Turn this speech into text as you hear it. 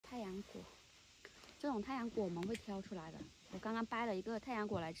果，这种太阳果我们会挑出来的。我刚刚掰了一个太阳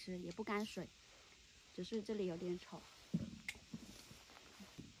果来吃，也不干水，只是这里有点丑。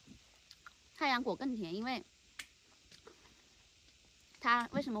太阳果更甜，因为它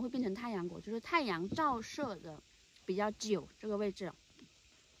为什么会变成太阳果？就是太阳照射的比较久这个位置，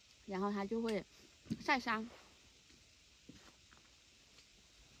然后它就会晒伤。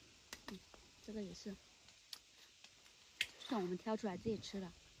这个也是，这种我们挑出来自己吃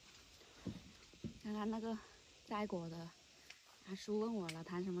的。刚刚那个摘果的阿叔问我了，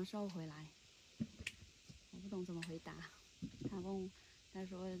他什么时候回来？我不懂怎么回答。他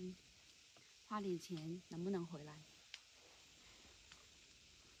说花点钱能不能回来？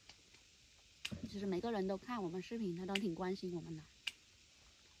其实每个人都看我们视频，他都挺关心我们的。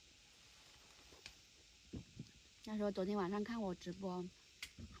他说昨天晚上看我直播，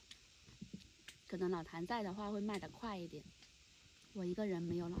可能老谭在的话会卖得快一点，我一个人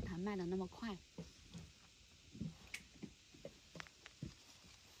没有老谭卖的那么快。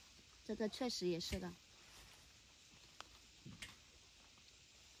这个确实也是的。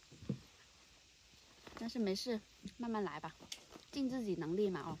但是没事，慢慢来吧，尽自己能力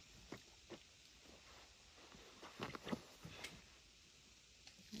嘛哦。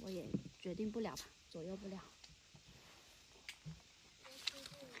我也决定不了吧，左右不了。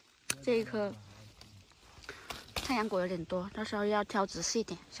这一颗太阳果有点多，到时候要挑仔细一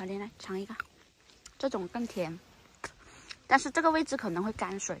点。小林来尝一个，这种更甜，但是这个位置可能会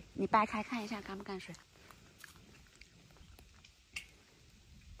干水，你掰开看一下干不干水。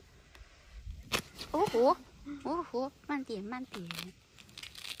哦呼，慢点慢点。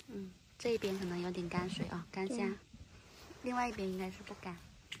这一边可能有点干水啊，干虾。另外一边应该是不干。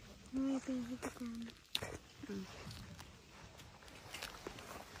另外一边是不干的。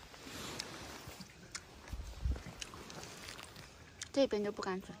这边就不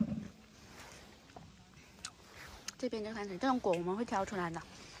干水，这边就干水。这种果我们会挑出来的，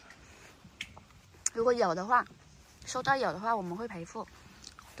如果有的话，收到有的话我们会赔付，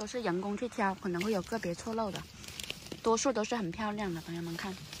都是人工去挑，可能会有个别错漏的，多数都是很漂亮的。朋友们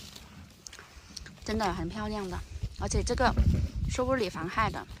看，真的很漂亮的，而且这个是物理防害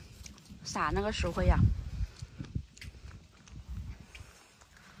的，撒那个石灰啊。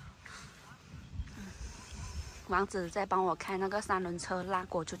王子在帮我开那个3轮车拉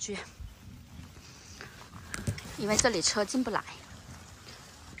果出去，因为这里车进不来。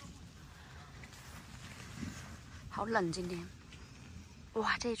好冷今天。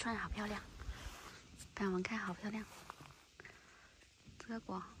哇，这一串好漂亮，朋友们看，好漂亮。这个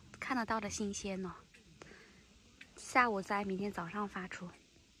果看得到的新鲜哦，下午摘，明天早上发出。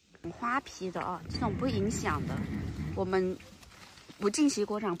花皮的哦，这种不影响的，我们不进洗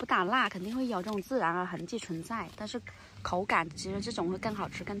果场不打蜡，肯定会有这种自然的痕迹存在，但是口感其实这种会更好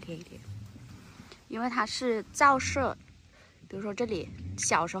吃更甜一点，因为它是照射，比如说这里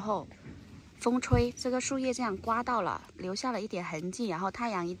小时候风吹这个树叶这样刮到了，留下了一点痕迹，然后太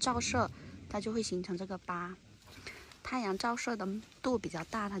阳一照射，它就会形成这个疤。太阳照射的度比较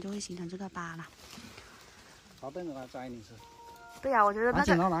大，它就会形成这个疤了。好等着它摘你吃。对呀，我觉得那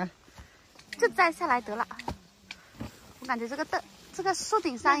个来，就摘下来得了。我感觉这个树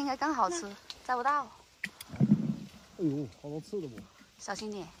顶上应该更好吃，摘不到。哎呦，好多刺的不？小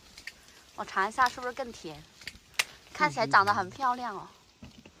心点，我尝一下是不是更甜？看起来长得很漂亮哦。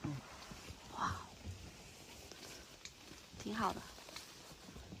哇，挺好的，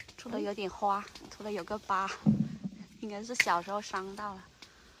出的有点花，出的有个疤，应该是小时候伤到了。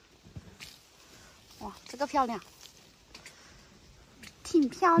哇，这个漂亮，挺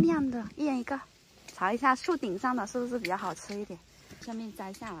漂亮的，一人一个。尝一下树顶上的是不是比较好吃一点？下面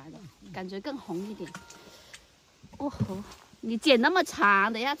摘下来的，感觉更红一点。哦吼，你剪那么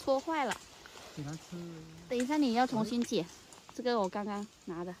长，等一下戳坏了。给它吃。等一下你要重新剪，这个我刚刚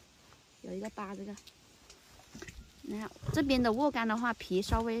拿的，有一个疤，这个。你看这边的握干的话，皮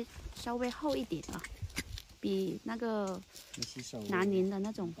稍微厚一点啊，比那个南宁的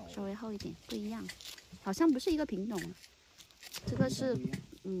那种稍微厚一点，不一样，好像不是一个品种。这个是，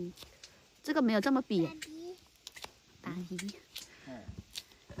这个没有这么瘪。打皮。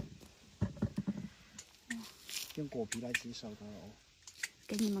用果皮来洗手的哦。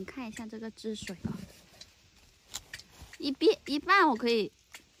给你们看一下这个汁水啊，一半我可以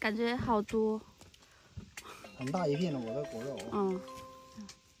感觉好多。很大一片的我的果肉哦。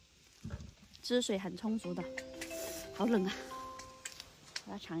汁水很充足的，好冷啊！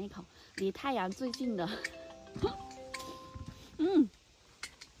我要尝一口，离太阳最近的。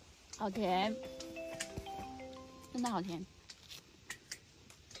好甜，真的好甜。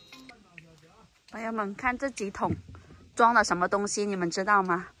朋友们，看这几桶装了什么东西，你们知道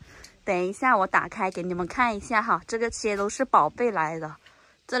吗？等一下我打开给你们看一下哈，这些都是宝贝来的。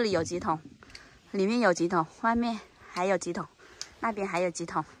这里有几桶，里面有几桶，外面还有几桶，那边还有几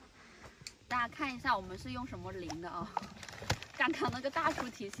桶。大家看一下我们是用什么磷的啊？刚刚那个大叔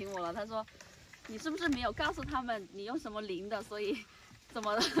提醒我了，他说你是不是没有告诉他们你用什么磷的，所以怎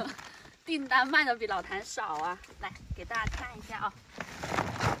么订单卖的比老谭少啊？来给大家看一下啊。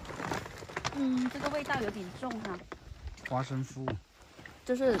这个味道有点重哈。花生麸，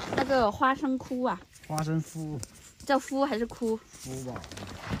就是那个花生枯啊。花生麸，叫麸还是枯？麸吧。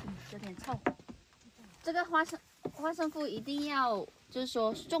有点臭。这个花生麸一定要，就是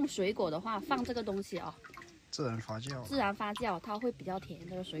说种水果的话放这个东西哦。自然发酵。自然发酵，它会比较甜，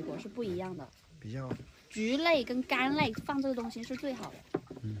这个水果是不一样的。比较。菊类跟柑类放这个东西是最好的。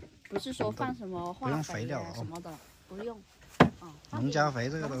不是说放什么化肥啊什么的，不用。农家肥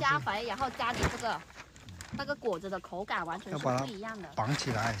这个都是。农家肥，然后加点这个，那个果子的口感完全是不一样的。绑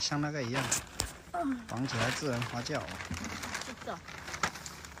起来，像那个一样，绑起来自然发酵。是的。